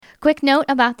Quick note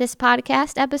about this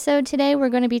podcast episode today. We're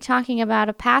going to be talking about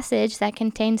a passage that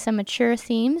contains some mature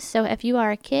themes. So if you are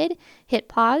a kid, hit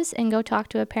pause and go talk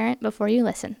to a parent before you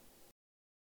listen.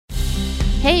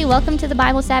 Hey, welcome to the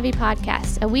Bible Savvy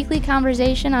Podcast, a weekly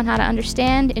conversation on how to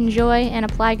understand, enjoy, and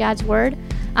apply God's Word.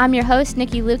 I'm your host,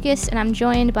 Nikki Lucas, and I'm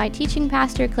joined by teaching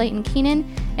pastor Clayton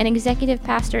Keenan and executive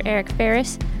pastor Eric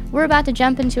Ferris. We're about to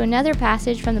jump into another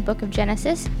passage from the book of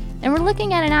Genesis, and we're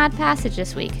looking at an odd passage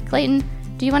this week. Clayton,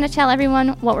 do you want to tell everyone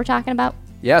what we're talking about?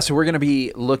 Yeah, so we're going to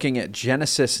be looking at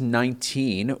Genesis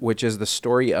 19, which is the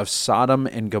story of Sodom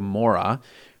and Gomorrah,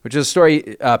 which is a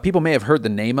story people may have heard the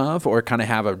name of or kind of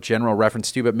have a general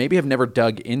reference to, but maybe have never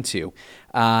dug into.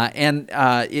 And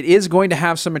it is going to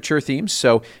have some mature themes,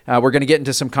 so we're going to get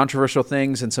into some controversial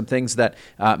things and some things that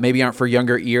maybe aren't for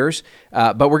younger ears,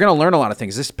 but we're going to learn a lot of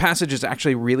things. This passage is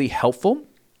actually really helpful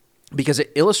because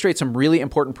it illustrates some really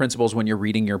important principles when you're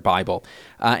reading your Bible,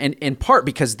 and in part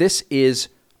because this is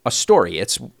a story.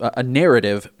 It's a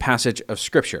narrative passage of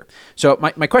Scripture. So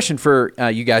my question for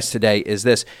you guys today is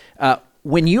this.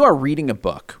 When you are reading a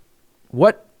book,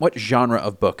 what genre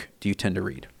of book do you tend to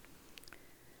read?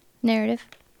 Narrative.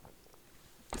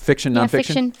 Fiction,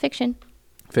 nonfiction? Fiction.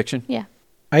 Fiction? Yeah.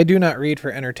 I do not read for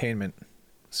entertainment.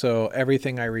 So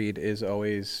everything I read is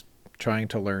always trying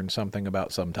to learn something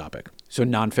about some topic. So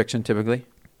nonfiction typically?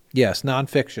 Yes,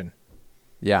 nonfiction.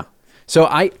 Yeah. So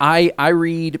I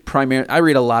read primarily, I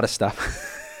read a lot of stuff.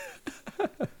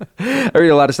 I read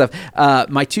a lot of stuff.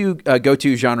 My two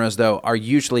go-to genres, though, are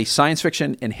usually science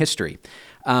fiction and history.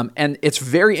 And it's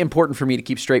very important for me to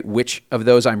keep straight which of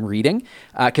those I'm reading,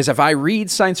 because if I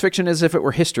read science fiction as if it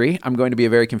were history, I'm going to be a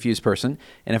very confused person.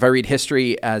 And if I read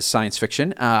history as science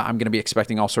fiction, I'm going to be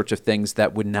expecting all sorts of things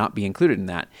that would not be included in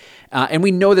that. And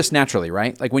we know this naturally,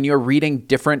 right? Like when you're reading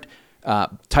different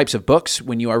types of books,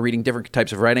 when you are reading different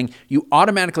types of writing, you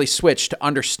automatically switch to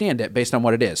understand it based on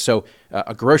what it is. So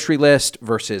a grocery list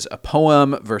versus a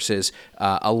poem versus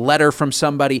a letter from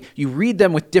somebody, you read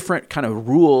them with different kind of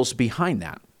rules behind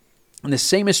that. And the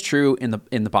same is true in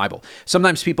the Bible.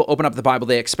 Sometimes people open up the Bible,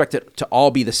 they expect it to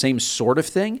all be the same sort of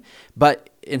thing,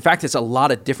 but in fact, it's a lot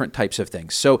of different types of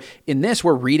things. So in this,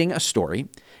 we're reading a story,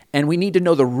 and we need to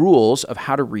know the rules of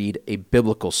how to read a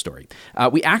biblical story.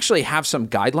 We actually have some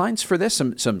guidelines for this,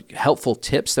 some helpful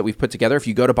tips that we've put together. If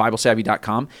you go to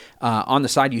BibleSavvy.com, on the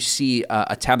side you see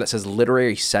a tab that says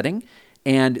Literary Setting,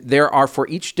 and there are, for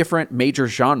each different major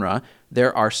genre,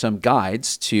 there are some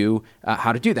guides to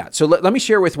how to do that. So let me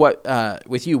share with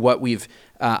you what we've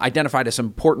identified as some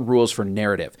important rules for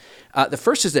narrative. The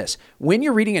first is this: when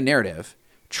you're reading a narrative,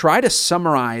 try to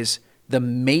summarize the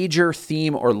major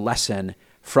theme or lesson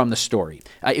from the story.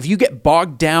 If you get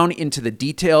bogged down into the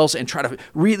details and try to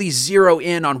really zero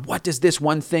in on what does this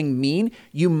one thing mean,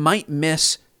 you might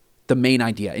miss the main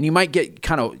idea, and you might get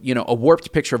kind of, a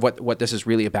warped picture of what this is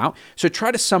really about. So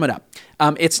try to sum it up.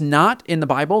 It's not in the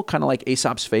Bible, kind of like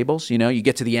Aesop's fables. You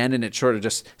get to the end and it sort of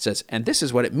just says, and this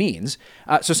is what it means.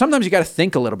 So sometimes you got to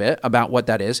think a little bit about what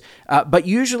that is, but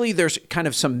usually there's kind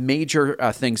of some major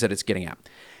things that it's getting at.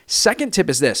 Second tip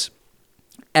is this: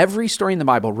 every story in the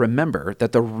Bible, remember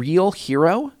that the real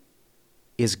hero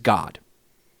is God.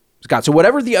 It's God. So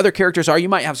whatever the other characters are, you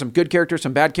might have some good characters,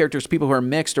 some bad characters, people who are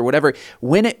mixed or whatever.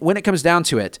 When it comes down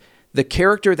to it, the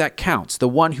character that counts, the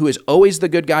one who is always the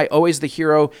good guy, always the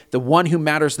hero, the one who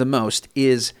matters the most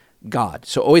is God.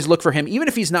 So always look for him, even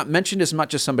if he's not mentioned as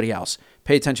much as somebody else.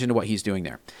 Pay attention to what he's doing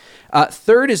there.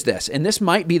 Third is this, and this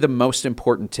might be the most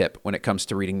important tip when it comes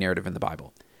to reading narrative in the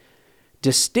Bible.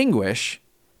 Distinguish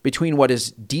between what is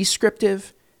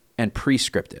descriptive and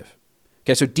prescriptive.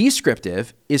 Okay, so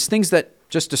descriptive is things that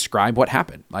just describe what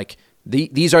happened. Like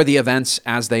these are the events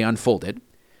as they unfolded.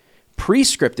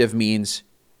 Prescriptive means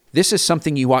this is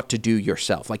something you ought to do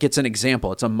yourself. Like it's an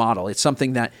example, it's a model, it's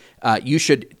something that you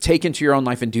should take into your own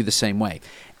life and do the same way.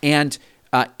 And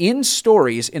in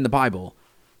stories in the Bible,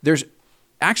 there's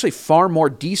actually far more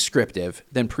descriptive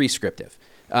than prescriptive.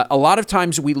 A lot of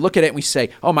times we look at it and we say,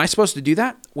 oh, am I supposed to do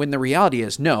that? When the reality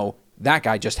is, no, that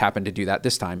guy just happened to do that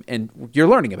this time, and you're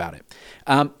learning about it.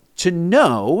 To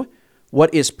know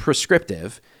what is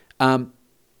prescriptive, a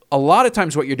lot of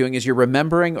times what you're doing is you're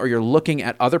remembering or you're looking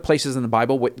at other places in the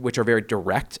Bible which are very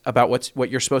direct about what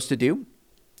you're supposed to do,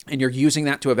 and you're using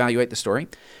that to evaluate the story.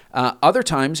 Other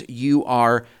times you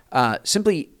are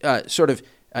simply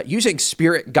using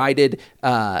spirit-guided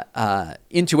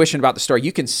intuition about the story.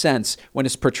 You can sense when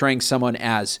it's portraying someone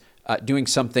as doing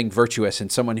something virtuous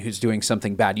and someone who's doing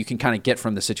something bad. You can kind of get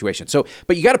from the situation.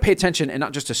 But you got to pay attention and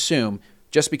not just assume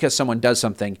just because someone does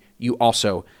something, you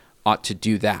also ought to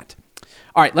do that.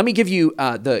 All right, let me give you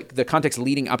the context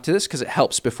leading up to this because it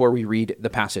helps before we read the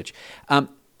passage.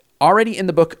 already in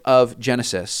the book of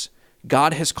Genesis,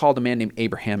 God has called a man named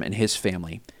Abraham and his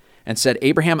family and said,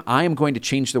 Abraham, I am going to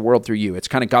change the world through you. It's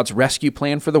kind of God's rescue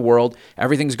plan for the world.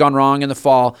 Everything's gone wrong in the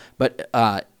fall, but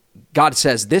God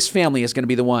says this family is going to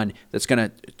be the one that's going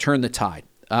to turn the tide.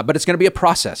 But it's going to be a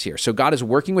process here. So God is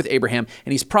working with Abraham,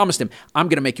 and he's promised him, I'm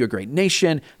going to make you a great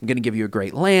nation. I'm going to give you a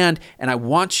great land, and I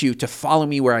want you to follow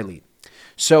me where I lead.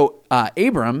 So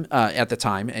Abram, at the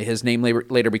time, his name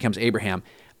later becomes Abraham,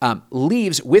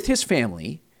 leaves with his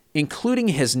family, including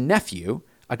his nephew,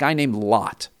 a guy named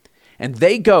Lot. And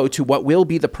they go to what will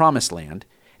be the promised land,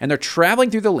 and they're traveling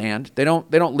through the land. They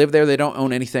don't live there. They don't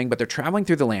own anything, but they're traveling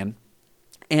through the land.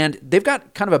 And they've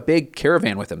got kind of a big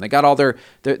caravan with them. They got all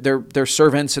their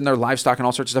servants and their livestock and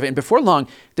all sorts of stuff. And before long,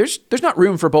 there's not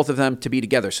room for both of them to be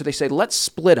together. So they say, let's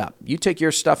split up. You take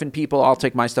your stuff and people, I'll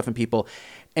take my stuff and people.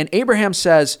 And Abraham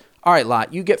says, all right,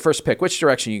 Lot, you get first pick. Which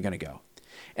direction are you going to go?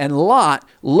 And Lot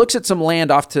looks at some land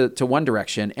off to one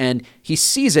direction, and he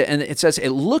sees it, and it says it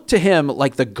looked to him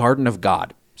like the garden of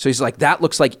God. So he's like, that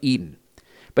looks like Eden.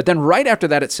 But then right after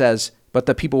that, it says, but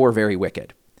the people were very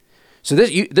wicked. So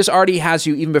this already has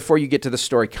you, even before you get to the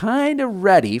story, kind of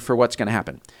ready for what's going to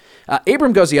happen.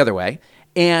 Abram goes the other way,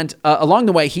 and along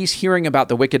the way, he's hearing about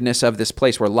the wickedness of this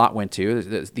place where Lot went to,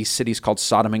 these cities called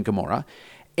Sodom and Gomorrah.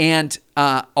 And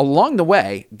along the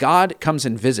way, God comes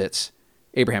and visits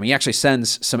Abraham. He actually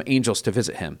sends some angels to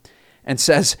visit him and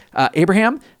says,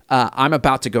 Abraham, I'm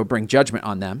about to go bring judgment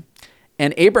on them.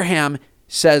 And Abraham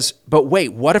says, but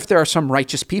wait, what if there are some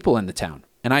righteous people in the town?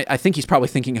 And I think he's probably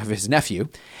thinking of his nephew.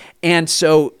 And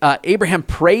so Abraham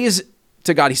prays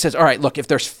to God. He says, all right, look, if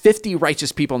there's 50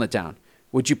 righteous people in the town,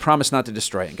 would you promise not to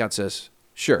destroy it? And God says,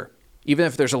 sure. Even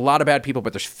if there's a lot of bad people,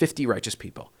 but there's 50 righteous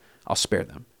people, I'll spare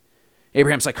them.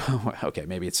 Abraham's like, oh, okay,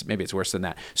 maybe it's worse than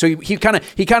that. So he kind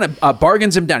of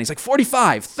bargains him down. He's like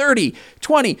 45, 30,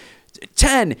 20,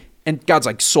 10. And God's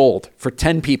like, sold. For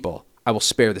 10 people, I will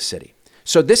spare the city.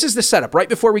 So this is the setup. Right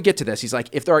before we get to this, he's like,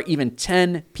 if there are even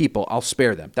 10 people, I'll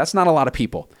spare them. That's not a lot of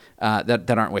people that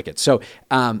aren't wicked. So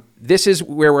this is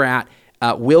where we're at.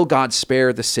 Will God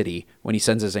spare the city when he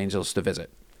sends his angels to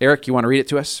visit? Eric, you want to read it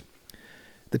to us?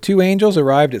 The two angels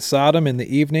arrived at Sodom in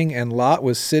the evening, and Lot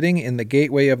was sitting in the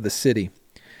gateway of the city.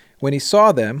 When he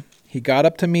saw them, he got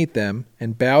up to meet them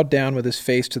and bowed down with his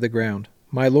face to the ground.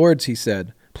 My lords, he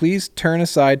said, please turn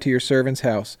aside to your servant's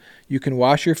house. You can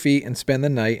wash your feet and spend the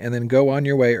night, and then go on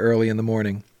your way early in the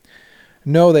morning.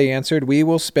 No, they answered, we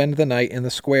will spend the night in the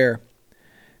square.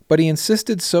 But he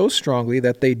insisted so strongly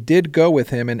that they did go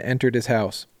with him and entered his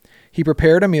house. He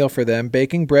prepared a meal for them,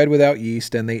 baking bread without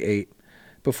yeast, and they ate.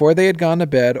 Before they had gone to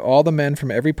bed, all the men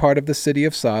from every part of the city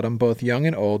of Sodom, both young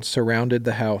and old, surrounded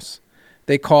the house.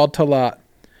 They called to Lot,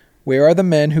 where are the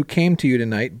men who came to you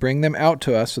tonight? Bring them out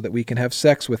to us so that we can have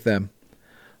sex with them.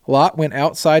 Lot went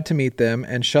outside to meet them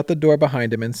and shut the door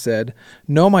behind him and said,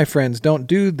 no, my friends, don't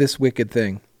do this wicked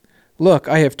thing. Look,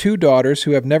 I have 2 daughters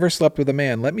who have never slept with a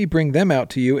man. Let me bring them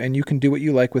out to you, and you can do what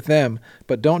you like with them.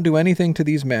 But don't do anything to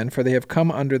these men, for they have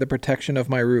come under the protection of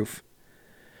my roof.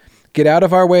 Get out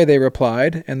of our way, they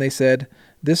replied, and they said,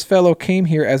 this fellow came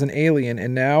here as an alien,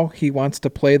 and now he wants to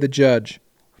play the judge.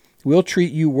 We'll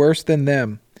treat you worse than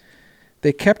them.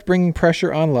 They kept bringing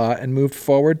pressure on Lot and moved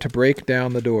forward to break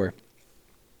down the door.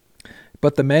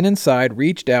 But the men inside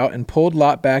reached out and pulled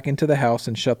Lot back into the house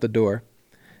and shut the door.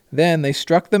 Then they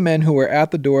struck the men who were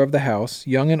at the door of the house,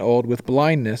 young and old, with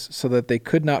blindness, so that they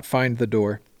could not find the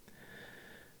door.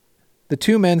 The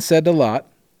 2 men said to Lot,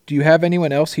 do you have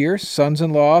anyone else here,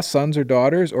 sons-in-law, sons or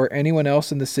daughters, or anyone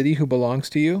else in the city who belongs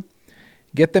to you?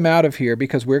 Get them out of here,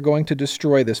 because we're going to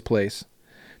destroy this place.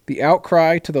 The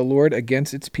outcry to the Lord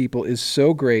against its people is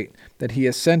so great that he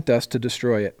has sent us to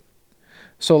destroy it.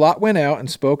 So Lot went out and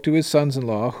spoke to his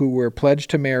sons-in-law, who were pledged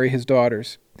to marry his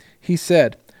daughters. He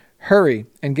said, hurry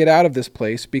and get out of this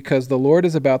place, because the Lord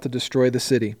is about to destroy the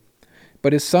city.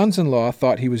 But his sons-in-law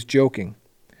thought he was joking.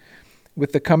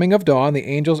 With the coming of dawn, the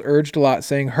angels urged Lot,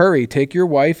 saying, hurry, take your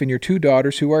wife and your 2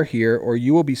 daughters who are here, or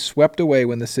you will be swept away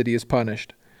when the city is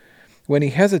punished. When he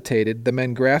hesitated, the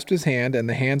men grasped his hand and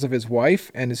the hands of his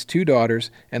wife and his 2 daughters,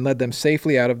 and led them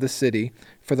safely out of the city,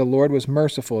 for the Lord was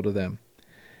merciful to them.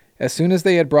 As soon as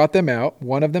they had brought them out,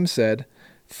 one of them said,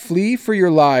 flee for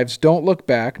your lives, don't look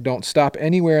back, don't stop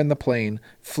anywhere in the plain,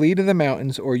 flee to the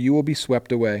mountains, or you will be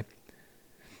swept away.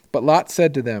 But Lot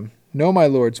said to them, no, my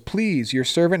lords, please, your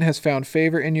servant has found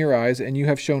favor in your eyes, and you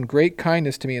have shown great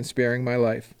kindness to me in sparing my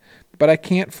life. But I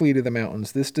can't flee to the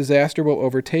mountains. This disaster will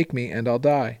overtake me, and I'll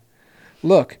die.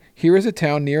 Look, here is a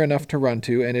town near enough to run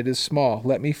to, and it is small.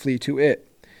 Let me flee to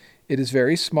it. It is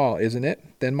very small, isn't it?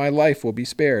 Then my life will be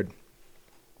spared.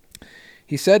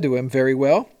 He said to him, very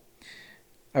well.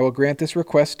 I will grant this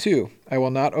request too. I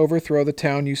will not overthrow the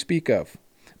town you speak of,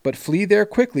 but flee there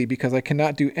quickly, because I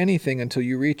cannot do anything until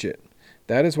you reach it.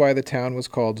 That is why the town was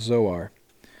called Zoar.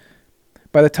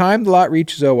 By the time Lot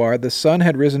reached Zoar, the sun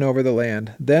had risen over the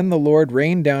land. Then the Lord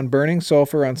rained down burning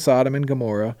sulfur on Sodom and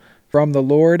Gomorrah from the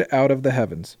Lord out of the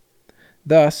heavens.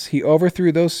 Thus he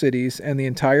overthrew those cities and the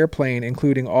entire plain,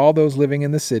 including all those living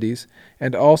in the cities,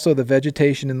 and also the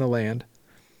vegetation in the land.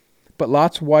 But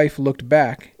Lot's wife looked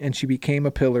back, and she became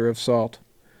a pillar of salt.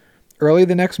 Early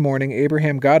the next morning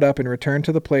Abraham got up and returned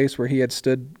to the place where he had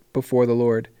stood before the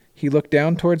Lord. He looked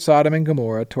down toward Sodom and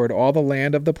Gomorrah, toward all the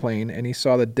land of the plain, and he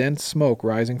saw the dense smoke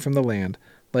rising from the land,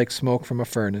 like smoke from a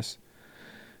furnace.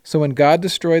 So when God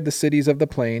destroyed the cities of the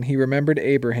plain, he remembered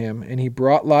Abraham, and he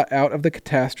brought Lot out of the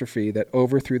catastrophe that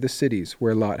overthrew the cities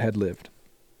where Lot had lived.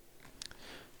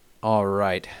 All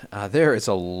right. There is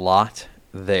a lot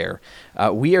there.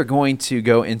 We are going to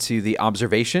go into the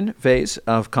observation phase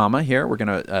of comma here. We're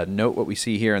going to note what we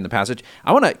see here in the passage.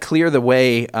 I want to clear the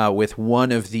way with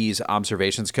one of these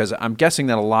observations, because I'm guessing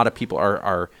that a lot of people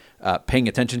are paying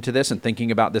attention to this and thinking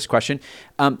about this question.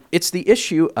 It's the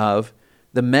issue of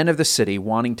the men of the city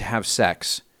wanting to have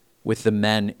sex with the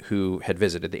men who had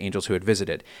visited, the angels who had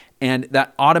visited. And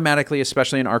that automatically,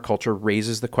 especially in our culture,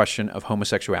 raises the question of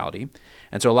homosexuality.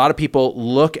 And so a lot of people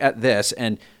look at this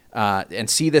and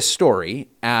see this story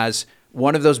as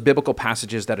one of those biblical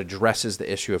passages that addresses the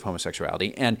issue of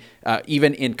homosexuality. And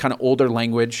even in kind of older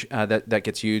language that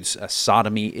gets used,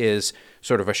 sodomy is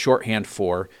sort of a shorthand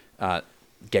for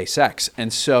gay sex.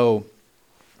 And so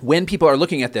when people are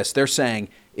looking at this, they're saying,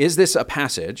 is this a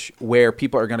passage where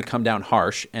people are going to come down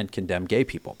harsh and condemn gay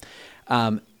people?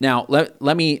 Now,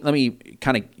 let me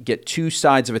kind of get two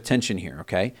sides of attention here,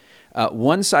 okay?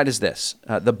 One side is this.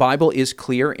 The Bible is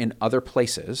clear in other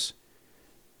places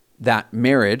that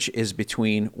marriage is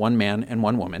between one man and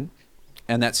one woman,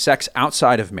 and that sex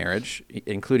outside of marriage,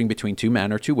 including between two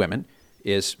men or two women,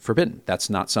 is forbidden. That's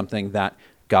not something that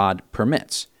God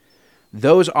permits.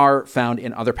 Those are found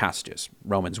in other passages,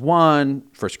 Romans 1,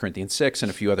 1 Corinthians 6, and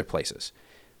a few other places.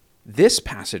 This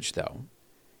passage, though,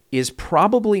 is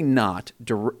probably not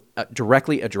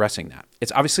directly addressing that.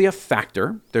 It's obviously a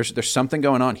factor. There's something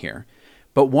going on here.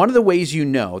 But one of the ways you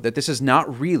know that this is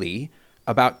not really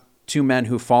about two men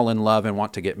who fall in love and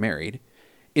want to get married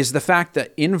is the fact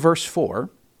that in verse 4,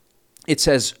 it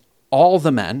says, all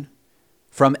the men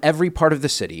from every part of the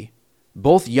city,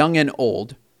 both young and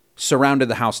old, surrounded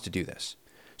the house to do this.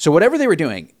 So whatever they were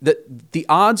doing, the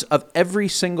odds of every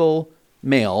single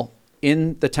male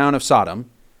in the town of Sodom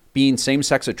being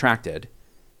same-sex attracted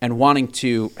and wanting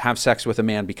to have sex with a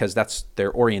man because that's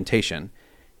their orientation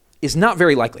is not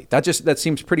very likely. That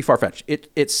seems pretty far-fetched.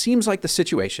 It seems like the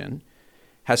situation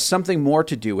has something more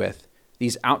to do with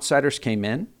these outsiders came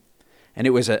in, and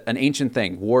it was an ancient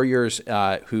thing. Warriors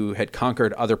who had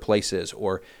conquered other places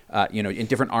or, in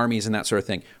different armies and that sort of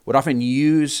thing would often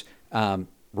use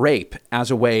rape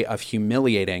as a way of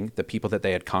humiliating the people that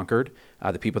they had conquered,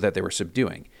 the people that they were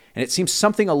subduing. And it seems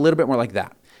something a little bit more like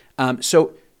that.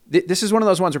 So this is one of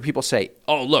those ones where people say,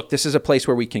 oh, look, this is a place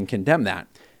where we can condemn that.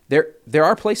 There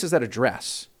are places that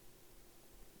address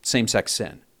same-sex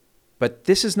sin, but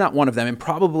this is not one of them. And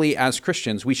probably as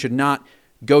Christians, we should not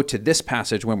go to this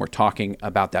passage when we're talking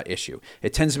about that issue.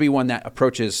 It tends to be one that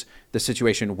approaches the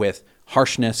situation with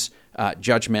harshness,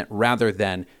 judgment, rather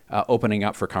than opening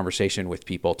up for conversation with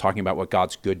people, talking about what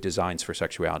God's good designs for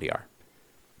sexuality are.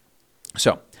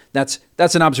 So that's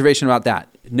an observation about that,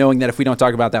 knowing that if we don't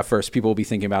talk about that first, people will be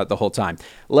thinking about it the whole time.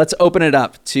 Let's open it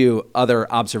up to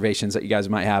other observations that you guys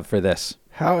might have for this.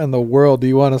 How in the world do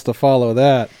you want us to follow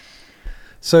that?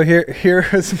 So here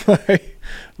is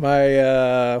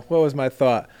my what was my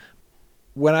thought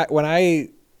when I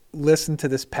listen to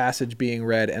this passage being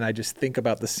read and I just think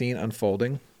about the scene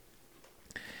unfolding.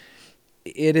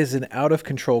 It is an out of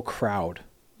control crowd,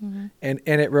 and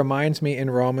it reminds me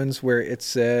in Romans where it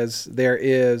says there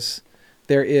is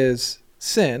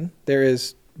sin, there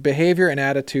is behavior and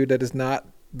attitude that is not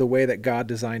the way that God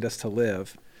designed us to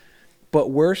live,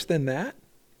 but worse than that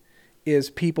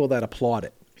is people that applaud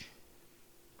it.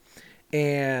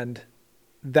 And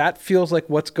that feels like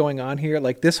what's going on here.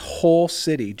 Like this whole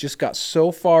city just got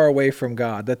so far away from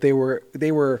God that they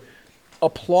were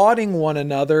applauding one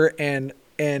another and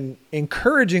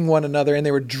encouraging one another, and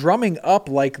they were drumming up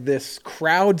like this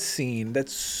crowd scene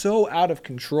that's so out of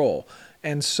control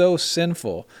and so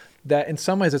sinful that in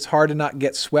some ways it's hard to not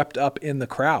get swept up in the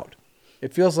crowd.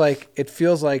 It feels like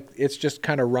it's just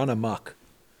kind of run amok.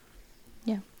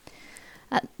 Yeah.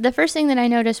 The first thing that I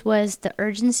noticed was the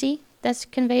urgency that's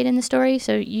conveyed in the story.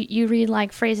 So you read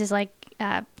like phrases like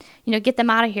get them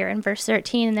out of here in verse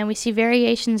 13. And then we see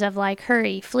variations of like,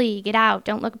 hurry, flee, get out,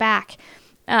 don't look back,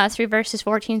 through verses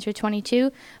 14 through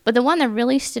 22. But the one that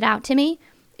really stood out to me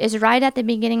is right at the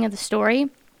beginning of the story.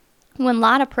 When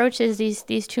Lot approaches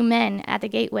these two men at the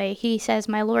gateway, he says,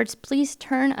 "My lords, please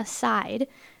turn aside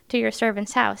to your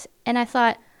servant's house." And I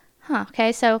thought,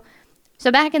 okay, so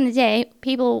back in the day,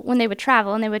 people, when they would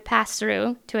travel and they would pass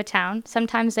through to a town,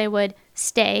 sometimes they would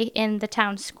stay in the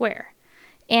town square.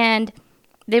 And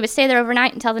they would stay there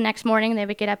overnight until the next morning. They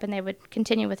would get up and they would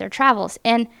continue with their travels.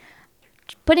 And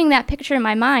putting that picture in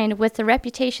my mind with the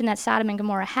reputation that Sodom and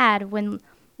Gomorrah had, when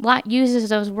Lot uses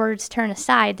those words, turn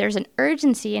aside, there's an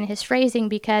urgency in his phrasing,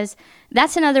 because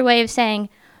that's another way of saying,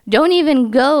 don't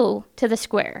even go to the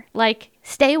square. Like,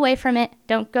 stay away from it.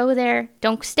 Don't go there.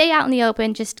 Don't stay out in the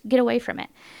open. Just get away from it.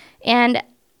 And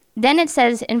then it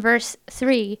says in verse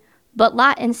 3, but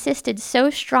Lot insisted so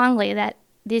strongly that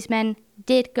these men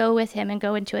did go with him and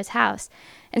go into his house.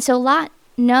 And so Lot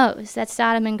knows that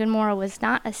Sodom and Gomorrah was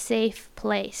not a safe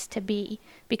place to be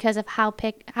because of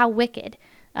how wicked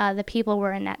the people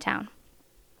were in that town.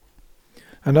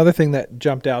 Another thing that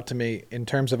jumped out to me in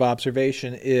terms of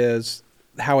observation is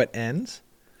how it ends,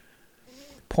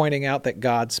 pointing out that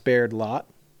God spared Lot.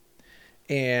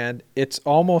 And it's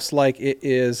almost like it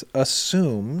is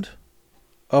assumed,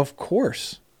 of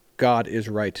course, God is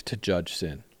right to judge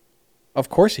sin. Of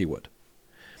course he would.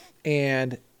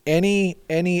 And any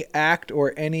act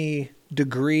or any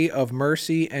degree of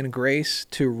mercy and grace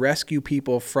to rescue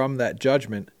people from that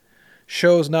judgment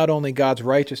shows not only God's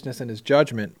righteousness and his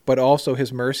judgment, but also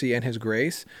his mercy and his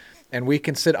grace. And we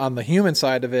can sit on the human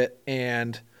side of it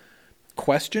and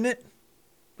question it.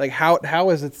 Like, how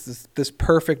is it this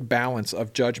perfect balance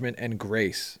of judgment and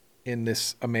grace in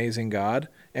this amazing God?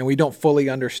 And we don't fully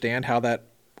understand how that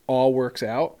all works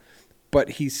out, but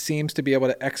he seems to be able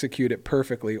to execute it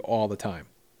perfectly all the time.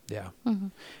 Yeah. Mm-hmm.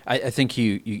 I think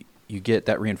you get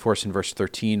that reinforced in verse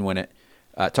 13 when it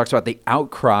talks about the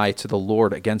outcry to the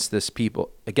Lord against its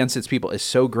people is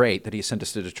so great that he sent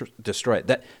us to destroy it.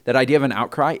 That idea of an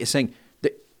outcry is saying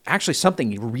that actually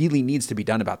something really needs to be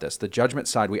done about this. The judgment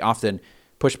side we often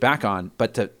push back on,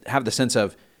 but to have the sense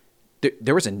of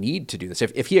there was a need to do this.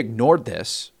 If he ignored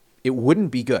this, it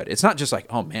wouldn't be good. It's not just like,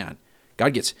 oh man,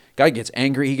 God gets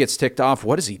angry, he gets ticked off.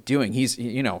 What is he doing? He's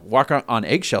walk on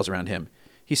eggshells around him.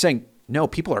 He's saying, no,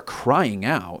 people are crying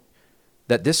out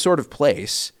that this sort of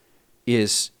place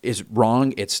is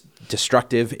wrong. It's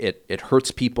destructive. It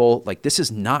hurts people. Like, this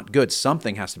is not good.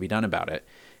 Something has to be done about it.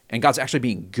 And God's actually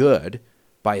being good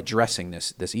by addressing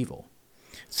this evil.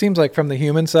 Seems like from the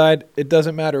human side, it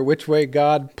doesn't matter which way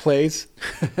God plays.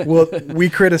 We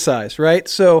criticize, right?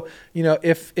 So,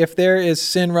 if there is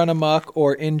sin run amok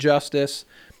or injustice,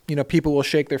 people will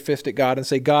shake their fist at God and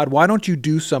say, God, why don't you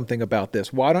do something about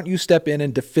this? Why don't you step in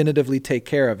and definitively take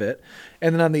care of it?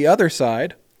 And then on the other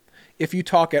side, if you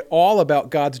talk at all about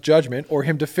God's judgment or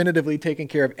him definitively taking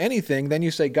care of anything, then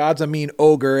you say God's a mean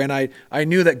ogre and I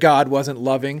knew that God wasn't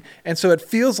loving. And so it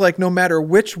feels like no matter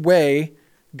which way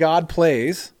God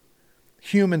plays,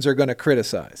 humans are going to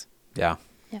criticize. Yeah.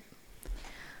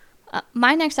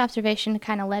 My next observation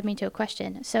kind of led me to a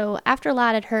question. So after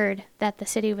Lot had heard that the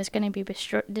city was going to be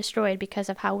destroyed because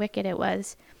of how wicked it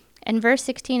was, in verse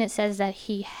 16 it says that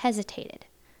he hesitated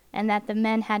and that the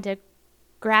men had to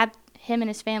grab him and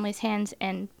his family's hands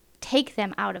and take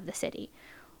them out of the city.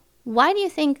 Why do you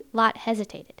think Lot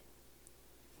hesitated?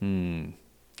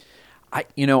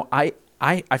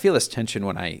 I feel this tension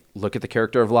when I look at the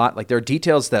character of Lot. Like, there are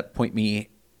details that point me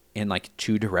in like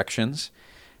two directions.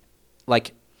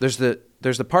 Like, there's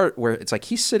the part where it's like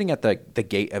he's sitting at the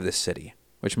gate of the city,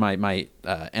 which my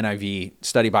NIV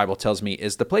study Bible tells me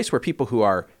is the place where people who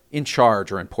are in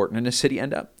charge or important in a city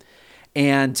end up.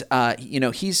 And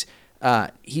he's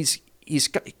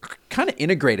kind of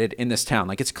integrated in this town.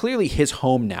 Like, it's clearly his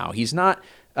home now. He's not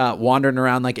wandering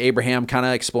around like Abraham, kind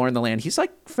of exploring the land. He's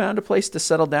like found a place to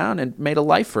settle down and made a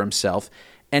life for himself.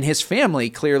 And his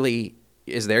family clearly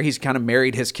is there. He's kind of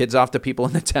married his kids off to people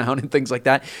in the town and things like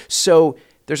that. So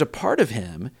there's a part of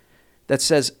him that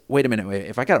says, wait a minute,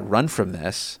 if I got to run from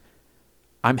this,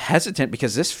 I'm hesitant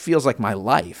because this feels like my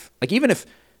life. Like, even if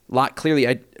Lot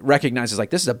clearly recognizes like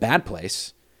this is a bad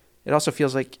place, it also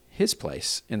feels like his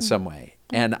place in some way.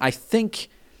 And I think,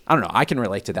 I don't know, I can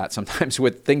relate to that sometimes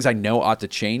with things I know ought to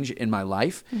change in my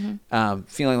life,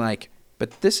 feeling like,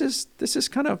 but this is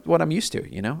kind of what I'm used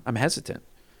to, I'm hesitant.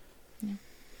 Yeah.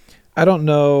 I don't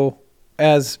know,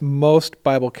 as most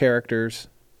Bible characters,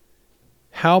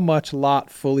 how much Lot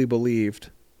fully believed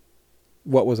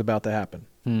what was about to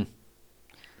happen.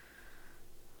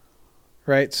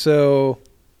 Right? So,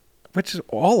 which is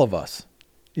all of us.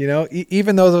 You know,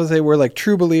 even those they were like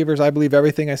true believers, I believe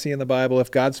everything I see in the Bible. If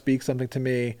God speaks something to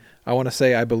me, I want to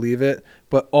say I believe it.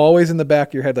 But always in the back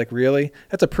of your head, like, really?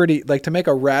 That's a pretty, like, to make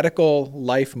a radical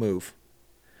life move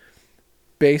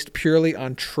based purely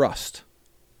on trust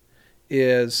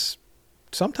is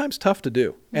sometimes tough to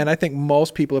do. And I think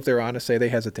most people, if they're honest, say they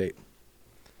hesitate.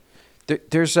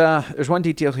 There's one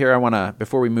detail here I want to,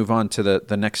 before we move on to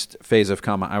the next phase of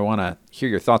comma, I want to hear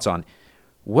your thoughts on.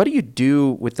 What do you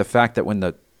do with the fact that when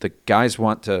the guys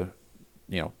want to,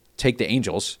 take the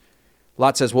angels,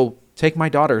 Lot says, well, take my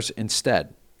daughters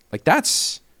instead. Like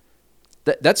that's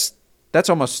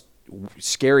almost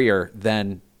scarier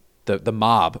than the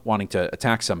mob wanting to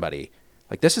attack somebody.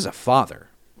 Like, this is a father.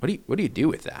 What do you do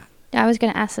with that? I was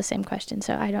going to ask the same question,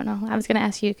 so I don't know. I was going to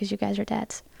ask you because you guys are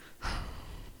dads.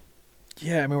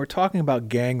 Yeah, I mean, we're talking about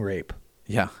gang rape.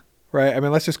 Yeah. Right? I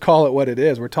mean, let's just call it what it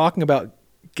is. We're talking about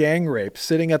gang rape,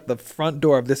 sitting at the front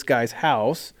door of this guy's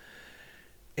house,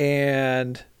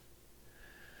 and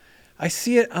I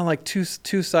see it on like two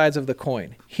sides of the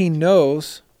coin. He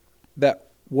knows that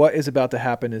what is about to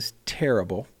happen is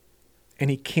terrible, and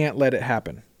he can't let it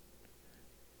happen.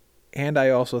 And I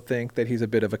also think that he's a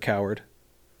bit of a coward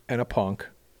and a punk,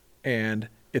 and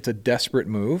it's a desperate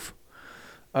move.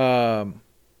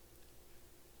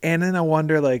 And then I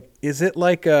wonder, like, is it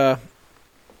like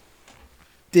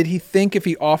did he think if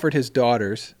he offered his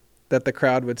daughters that the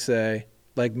crowd would say,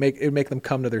 like, make them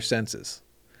come to their senses?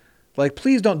 Like,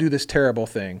 please don't do this terrible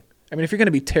thing. I mean, if you're going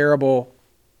to be terrible,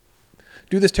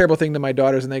 do this terrible thing to my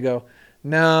daughters. And they go,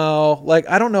 no. Like,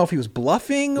 I don't know if he was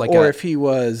bluffing or if he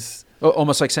was...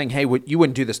 Almost like saying, hey, you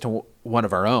wouldn't do this to one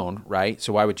of our own, right?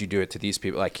 So why would you do it to these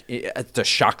people? Like, to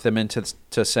shock them into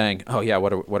saying, oh, yeah,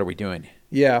 what are we doing?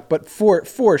 Yeah, but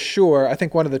for sure, I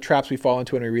think one of the traps we fall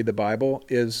into when we read the Bible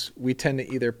is we tend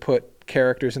to either put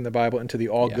characters in the Bible into the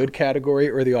all good category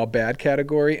or the all bad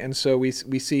category. And so we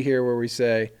see here where we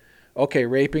say, okay,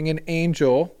 raping an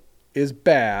angel is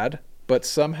bad, but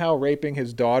somehow raping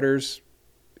his daughters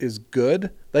is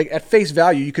good. Like, at face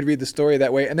value, you could read the story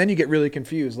that way, and then you get really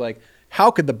confused. Like,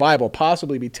 how could the Bible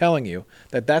possibly be telling you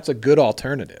that that's a good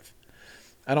alternative?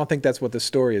 I don't think that's what this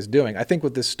story is doing. I think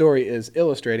what this story is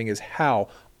illustrating is how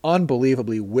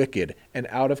unbelievably wicked and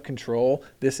out of control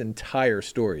this entire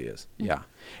story is. Yeah.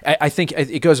 I think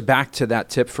it goes back to that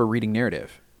tip for reading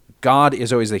narrative. God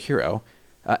is always the hero.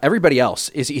 Everybody else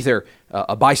is either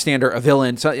a bystander, a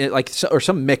villain, or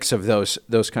some mix of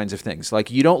those kinds of things.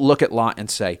 Like, you don't look at Lot and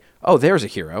say, oh, there's a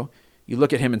hero. You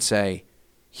look at him and say,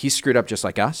 he screwed up just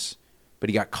like us, but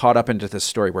he got caught up into this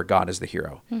story where God is the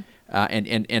hero.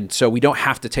 And so we don't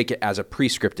have to take it as a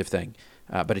prescriptive thing,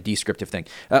 but a descriptive thing.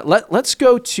 Let's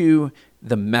go to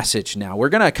the message now. We're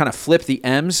going to kind of flip the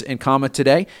M's in comma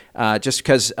today, just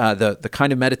because the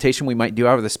kind of meditation we might do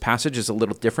out of this passage is a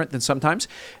little different than sometimes.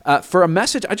 For a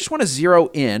message, I just want to zero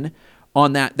in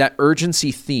on that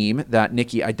urgency theme that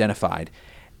Nikki identified.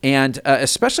 And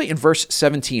especially in verse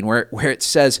 17, where it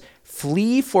says,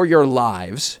 flee for your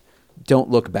lives, don't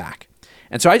look back.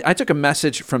 And so I took a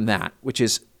message from that, which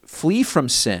is flee from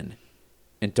sin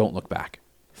and don't look back.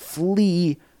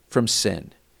 Flee from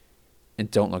sin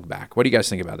and don't look back. What do you guys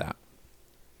think about that?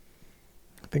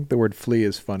 I think the word flee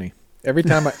is funny. Every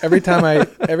time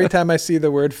I see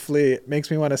the word flee, it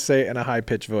makes me want to say it in a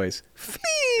high-pitched voice.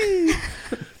 Flee!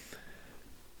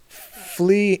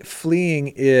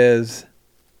 Fleeing is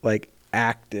like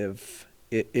active.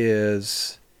 It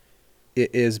is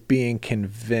being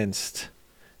convinced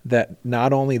that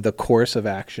not only the course of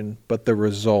action, but the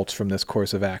results from this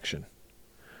course of action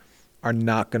are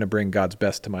not going to bring God's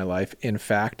best to my life. In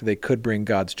fact, they could bring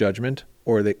God's judgment,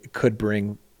 or they could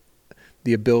bring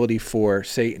the ability for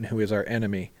Satan, who is our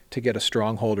enemy, to get a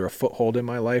stronghold or a foothold in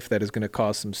my life that is going to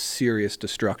cause some serious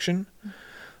destruction.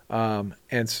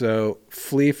 And so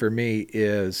flee for me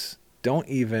is don't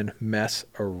even mess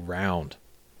around.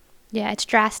 Yeah, it's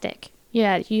drastic.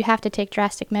 Yeah, you have to take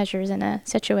drastic measures in a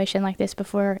situation like this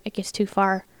before it gets too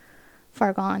far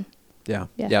gone.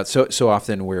 Yeah. So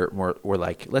often we're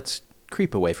like, let's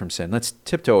creep away from sin. Let's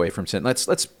tiptoe away from sin.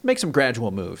 Let's make some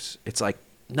gradual moves. It's like,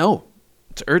 no,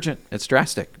 it's urgent. It's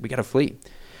drastic. We got to flee.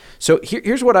 So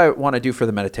here's what I want to do for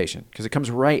the meditation, because it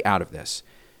comes right out of this.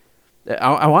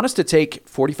 I want us to take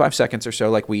 45 seconds or so,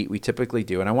 like we typically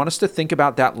do, and I want us to think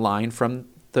about that line from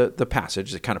the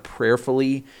passage, to kind of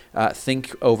prayerfully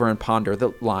think over and ponder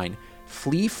the line,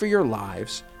 flee for your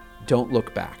lives, don't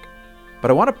look back.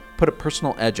 But I want to put a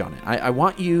personal edge on it. I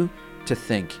want you to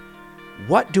think,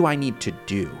 what do I need to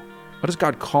do? What is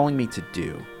God calling me to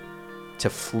do to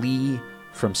flee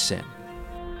from sin?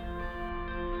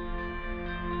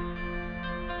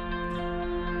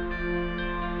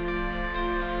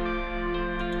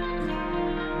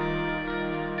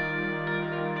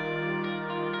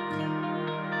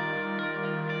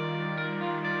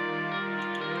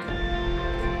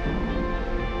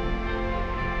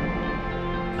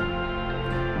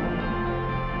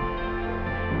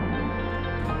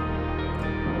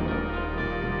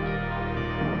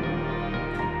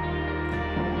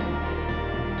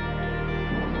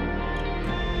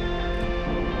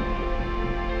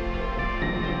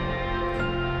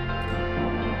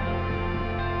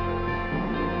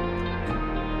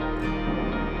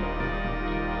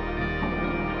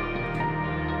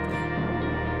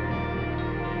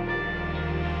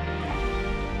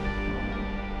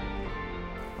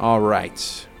 All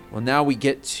right. Well, now we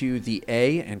get to the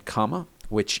A and comma,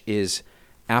 which is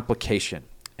application.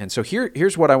 And so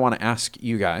here's what I want to ask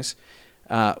you guys.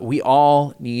 We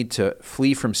all need to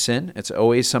flee from sin. It's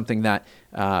always something that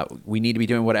we need to be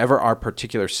doing, whatever our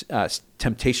particular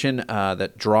temptation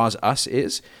that draws us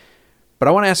is. But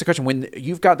I want to ask the question, when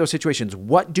you've got those situations,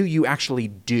 what do you actually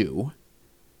do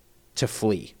to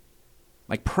flee?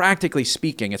 Like, practically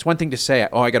speaking, it's one thing to say,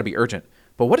 oh, I got to be urgent.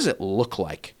 But what does it look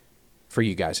like for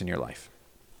you guys in your life?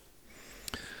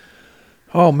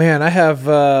 Oh, man, I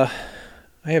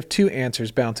have two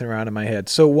answers bouncing around in my head.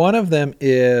 So one of them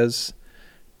is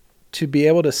to be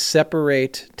able to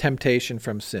separate temptation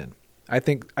from sin. I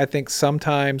think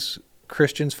sometimes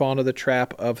Christians fall into the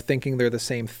trap of thinking they're the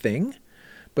same thing.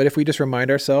 But if we just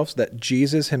remind ourselves that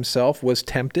Jesus himself was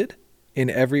tempted in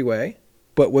every way,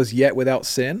 but was yet without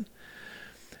sin,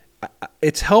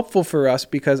 it's helpful for us,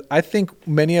 because I think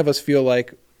many of us feel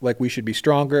like we should be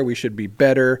stronger, we should be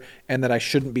better, and that I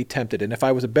shouldn't be tempted. And if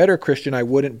I was a better Christian, I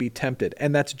wouldn't be tempted.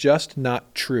 And that's just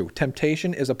not true.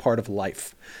 Temptation is a part of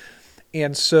life.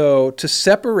 And so to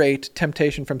separate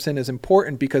temptation from sin is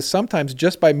important, because sometimes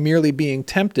just by merely being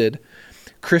tempted,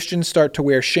 Christians start to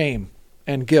wear shame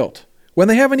and guilt when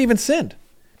they haven't even sinned.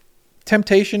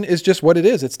 Temptation is just what it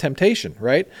is. It's temptation,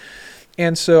 right?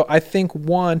 And so I think,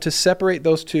 one, to separate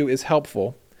those two is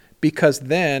helpful, because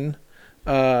then,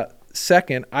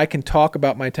 second, I can talk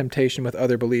about my temptation with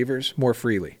other believers more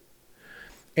freely.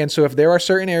 And so if there are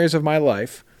certain areas of my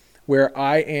life where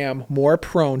I am more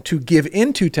prone to give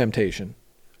into temptation,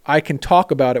 I can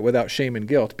talk about it without shame and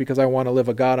guilt, because I want to live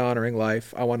a God-honoring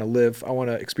life. I want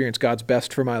to experience God's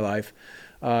best for my life.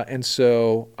 And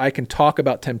so I can talk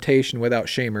about temptation without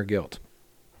shame or guilt.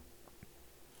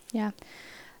 Yeah.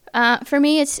 For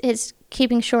me, it's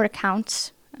keeping short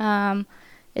accounts,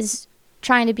 is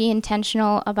trying to be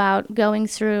intentional about going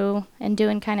through and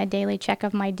doing kind of daily check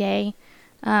of my day.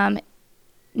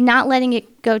 Not letting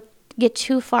it get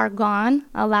too far gone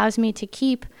allows me to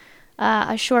keep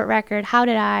a short record. How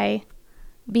did I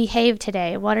behave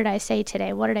today? What did I say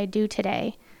today? What did I do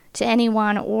today to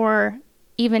anyone, or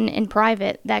even in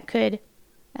private, that could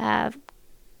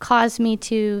cause me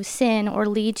to sin or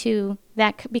lead to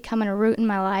that becoming a root in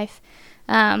my life.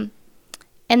 And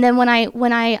then when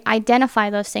I identify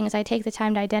those things, I take the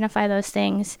time to identify those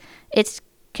things. It's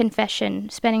confession,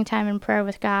 spending time in prayer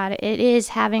with God. It is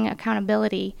having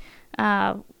accountability.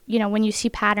 When you see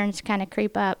patterns kind of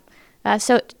creep up.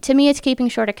 So to me, it's keeping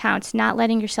short accounts, not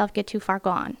letting yourself get too far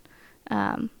gone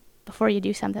before you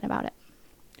do something about it.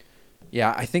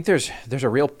 Yeah, I think there's a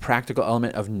real practical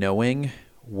element of knowing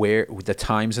where the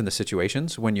times and the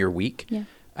situations when you're weak. Yeah.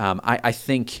 I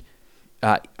think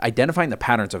identifying the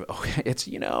patterns of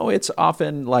it's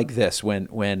often like this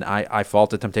when I fall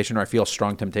to temptation or I feel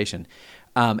strong temptation,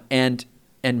 and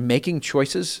making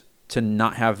choices to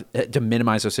not have to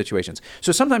minimize those situations.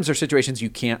 So sometimes there's situations you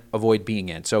can't avoid being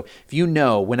in. So if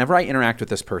whenever I interact with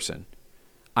this person,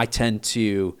 I tend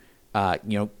to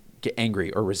get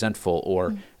angry or resentful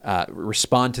or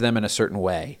respond to them in a certain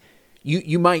way.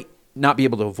 You might not be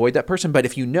able to avoid that person, but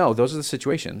if those are the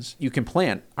situations, you can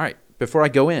plan, all right, before I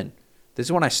go in, this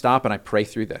is when I stop and I pray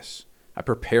through this. I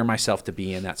prepare myself to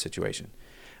be in that situation.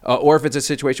 Or if it's a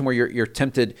situation where you're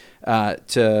tempted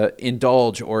to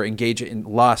indulge or engage in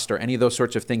lust or any of those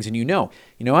sorts of things, and you know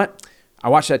what? I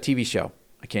watched that TV show.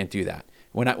 I can't do that.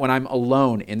 When I'm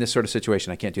alone in this sort of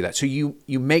situation, I can't do that. So you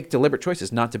make deliberate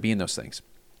choices not to be in those things.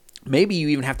 Maybe you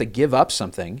even have to give up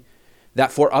something that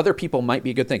for other people might be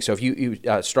a good thing. So if you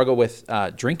struggle with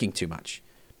drinking too much,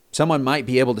 someone might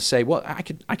be able to say, well, I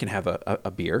can have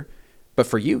a beer, but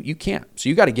for you can't. So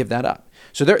you got to give that up.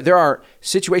 So there are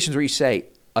situations where you say,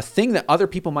 a thing that other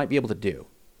people might be able to do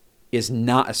is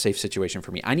not a safe situation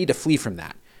for me. I need to flee from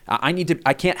that. I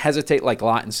can't hesitate like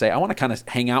Lot and say, I want to kind of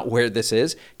hang out where this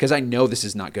is because I know this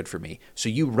is not good for me. So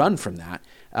you run from that.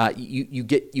 You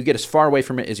get as far away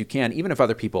from it as you can, even if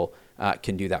other people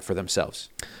can do that for themselves.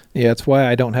 Yeah, that's why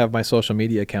I don't have my social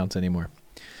media accounts anymore.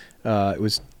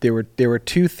 There were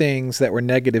two things that were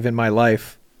negative in my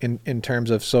life in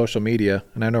terms of social media.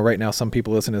 And I know right now some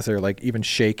people listening to this are like even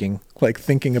shaking, like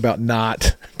thinking about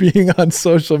not being on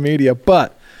social media.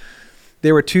 But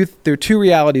there were two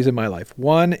realities in my life.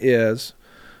 One is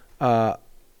I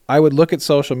would look at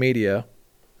social media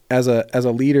as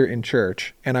a leader in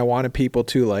church, and I wanted people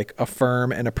to like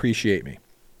affirm and appreciate me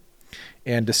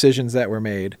and decisions that were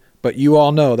made. But you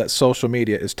all know that social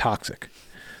media is toxic.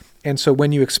 And so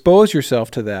when you expose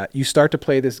yourself to that, you start to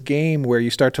play this game where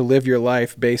you start to live your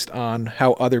life based on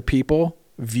how other people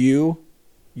view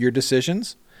your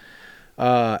decisions.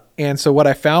 And so what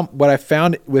I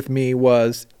found with me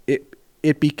was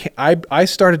I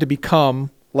started to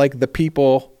become like the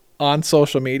people on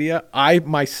social media. I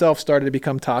myself started to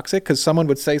become toxic because someone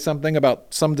would say something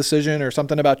about some decision or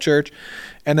something about church.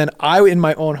 And then I, in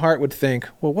my own heart, would think,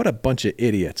 well, what a bunch of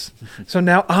idiots. So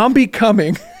now I'm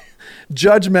becoming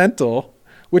judgmental,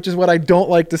 which is what I don't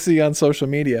like to see on social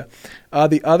media.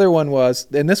 The other one was,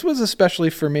 and this was especially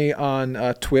for me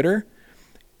on Twitter.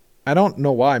 I don't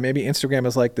know why. Maybe Instagram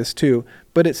is like this too.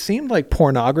 But it seemed like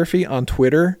pornography on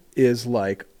Twitter is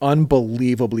like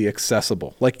unbelievably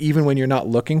accessible. Like even when you're not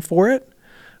looking for it.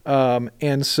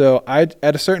 And so at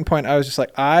a certain point, I was just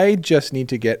like, I just need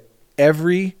to get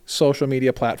every social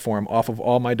media platform off of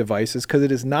all my devices because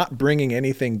it is not bringing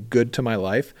anything good to my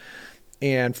life.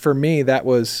 And for me, that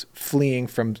was fleeing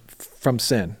from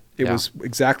sin. It was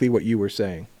exactly what you were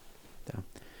saying.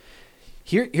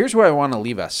 Here's where I want to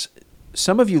leave us.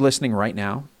 Some of you listening right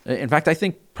now, in fact, I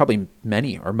think probably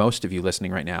many or most of you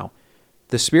listening right now,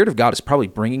 the Spirit of God is probably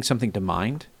bringing something to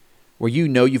mind where you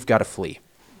know you've got to flee,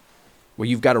 where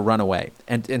you've got to run away.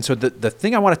 And so the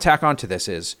thing I want to tack onto this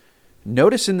is,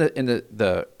 notice in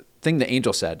the thing the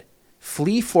angel said,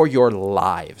 flee for your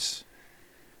lives.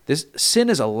 This sin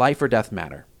is a life or death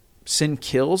matter. Sin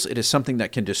kills. It is something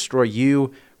that can destroy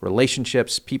you,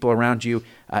 relationships, people around you.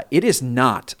 It is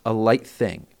not a light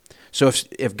thing. So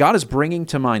if God is bringing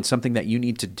to mind something that you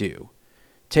need to do,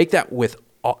 take that with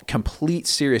complete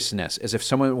seriousness, as if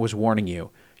someone was warning you,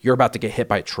 you're about to get hit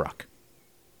by a truck,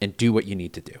 and do what you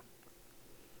need to do.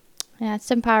 Yeah, it's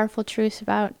some powerful truths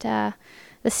about the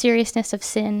seriousness of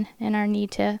sin and our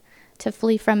need to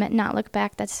flee from it and not look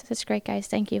back. That's great, guys.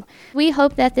 Thank you. We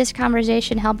hope that this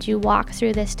conversation helped you walk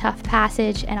through this tough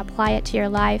passage and apply it to your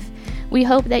life. We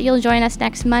hope that you'll join us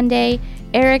next Monday.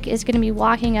 Eric is going to be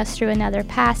walking us through another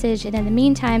passage. And in the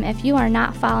meantime, if you are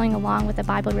not following along with the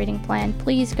Bible reading plan,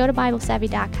 please go to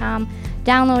BibleSavvy.com,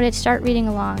 download it, start reading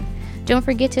along. Don't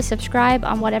forget to subscribe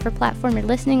on whatever platform you're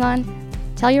listening on.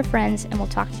 Tell your friends, and we'll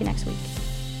talk to you next week.